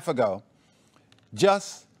and a half ago,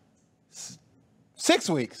 just 6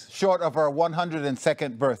 weeks short of her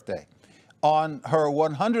 102nd birthday. On her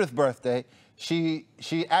 100th birthday, she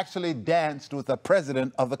actually danced with the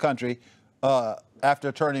president of the country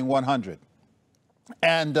after turning 100.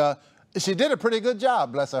 And she did a pretty good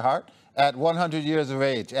job, bless her heart, at 100 years of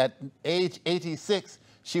age. At age 86,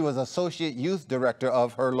 she was associate youth director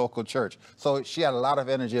of her local church. So she had a lot of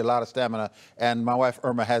energy, a lot of stamina. And my wife,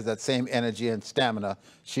 Irma, has that same energy and stamina.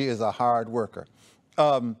 She is a hard worker.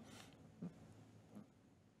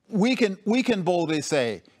 We can boldly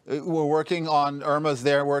say, we're working on, Irma's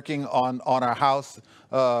there working on our house.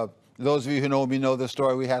 Those of you who know me know the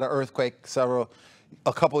story. We had an earthquake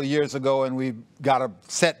a couple of years ago, and we got a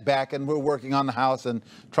setback, and we're working on the house and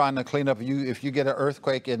trying to clean up. If you get an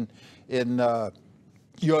earthquake in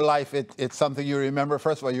your life, it's something you remember.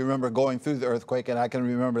 First of all, you remember going through the earthquake, and I can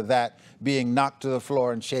remember that being knocked to the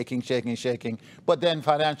floor and shaking. But then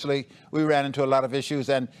financially, we ran into a lot of issues,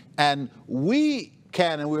 and we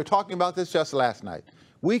can, and we were talking about this just last night,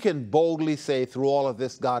 we can boldly say through all of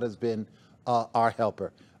this, God has been our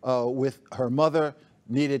helper. With her mother,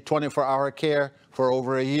 needed 24-hour care for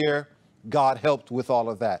over a year. God helped with all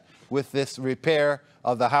of that. With this repair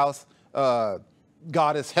of the house,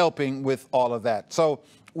 God is helping with all of that. So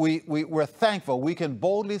we're thankful. We can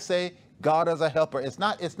boldly say God is a helper. It's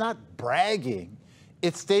not bragging.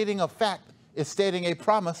 It's stating a fact. It's stating a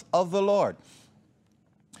promise of the Lord.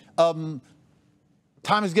 Time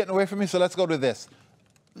is getting away from me, so let's go to this.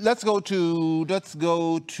 Let's go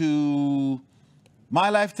to My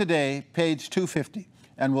Life Today, page 250,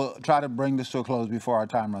 and we'll try to bring this to a close before our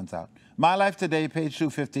time runs out. My Life Today, page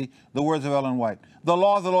 250, the words of Ellen White. The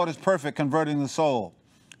law of the Lord is perfect, converting the soul.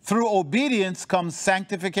 Through obedience comes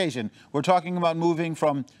sanctification. We're talking about moving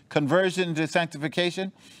from conversion to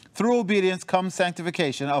sanctification. Through obedience comes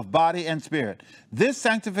sanctification of body and spirit. This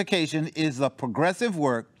sanctification is the progressive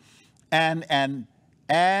work and an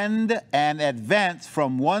advance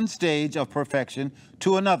from one stage of perfection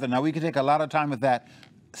to another. Now, we could take a lot of time with that.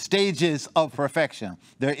 Stages of perfection.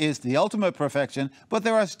 There is the ultimate perfection, but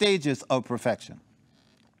there are stages of perfection.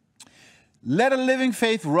 Let a living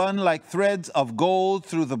faith run like threads of gold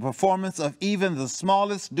through the performance of even the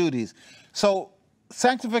smallest duties. So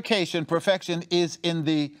sanctification, perfection, is in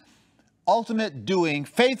the ultimate doing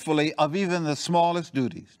faithfully of even the smallest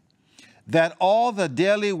duties. That all the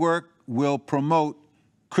daily work will promote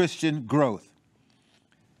Christian growth.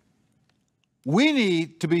 We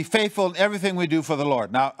need to be faithful in everything we do for the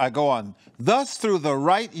Lord. Now, I go on. Thus, through the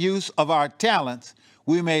right use of our talents,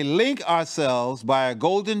 we may link ourselves by a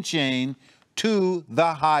golden chain to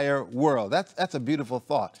the higher world. That's a beautiful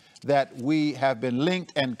thought, that we have been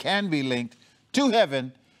linked and can be linked to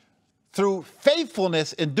heaven through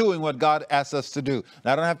faithfulness in doing what God asks us to do.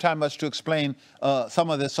 Now, I don't have time much to explain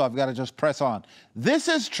some of this, so I've got to just press on. This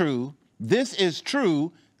is true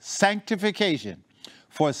sanctification.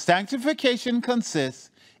 For sanctification consists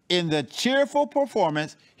in the cheerful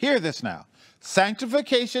performance, hear this now,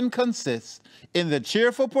 sanctification consists in the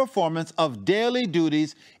cheerful performance of daily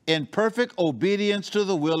duties in perfect obedience to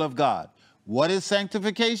the will of God. What is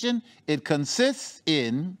sanctification? It consists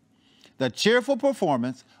in the cheerful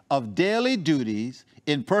performance of daily duties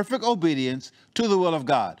in perfect obedience to the will of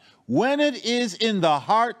God. When it is in the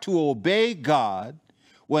heart to obey God,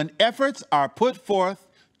 when efforts are put forth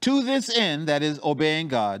to this end, that is, obeying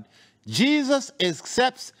God, Jesus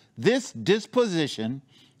accepts this disposition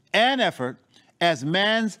and effort as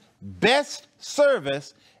man's best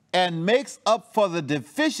service and makes up for the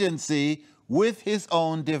deficiency with his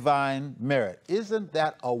own divine merit. Isn't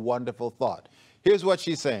that a wonderful thought? Here's what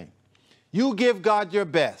she's saying. You give God your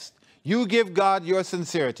best. You give God your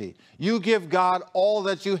sincerity. You give God all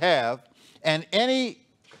that you have, and any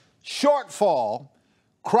shortfall,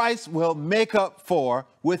 Christ will make up for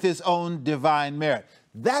with his own divine merit.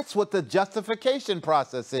 That's what the justification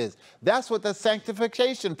process is. That's what the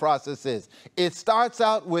sanctification process is. It starts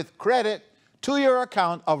out with credit to your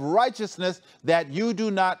account of righteousness that you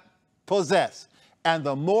do not possess. And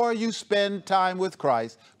the more you spend time with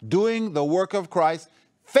Christ, doing the work of Christ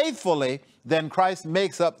faithfully, then Christ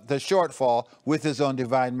makes up the shortfall with his own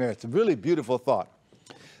divine merit. It's a really beautiful thought.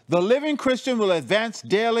 The living Christian will advance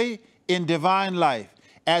daily in divine life.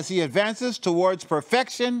 As he advances towards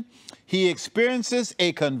perfection, he experiences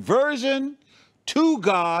a conversion to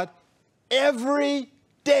God every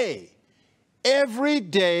day. Every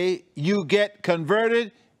day you get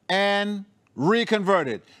converted and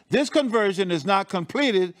reconverted. This conversion is not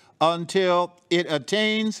completed until it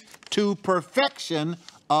attains to perfection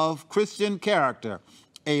of Christian character,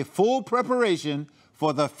 a full preparation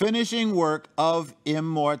for the finishing work of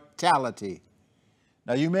immortality.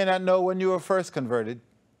 Now, you may not know when you were first converted,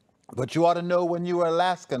 but you ought to know when you were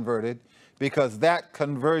last converted, because that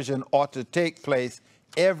conversion ought to take place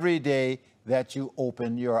every day that you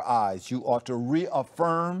open your eyes. You ought to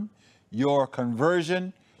reaffirm your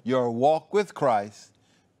conversion, your walk with Christ,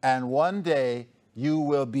 and one day you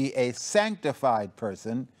will be a sanctified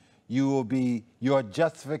person. Your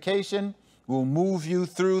justification will move you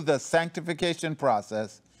through the sanctification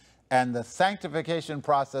process, and the sanctification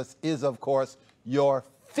process is, of course, your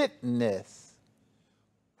fitness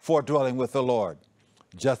for dwelling with the Lord.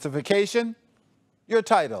 Justification, your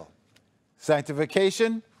title.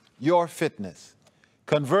 Sanctification, your fitness.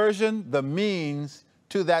 Conversion, the means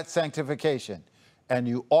to that sanctification. And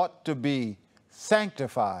you ought to be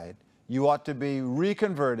sanctified. You ought to be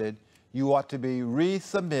reconverted. You ought to be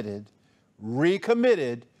resubmitted,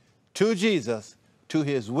 recommitted to Jesus, to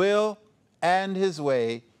his will and his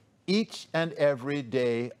way, each and every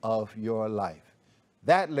day of your life.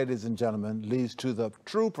 That, ladies and gentlemen, leads to the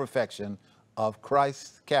true perfection of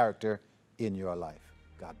Christ's character in your life.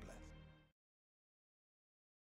 God bless.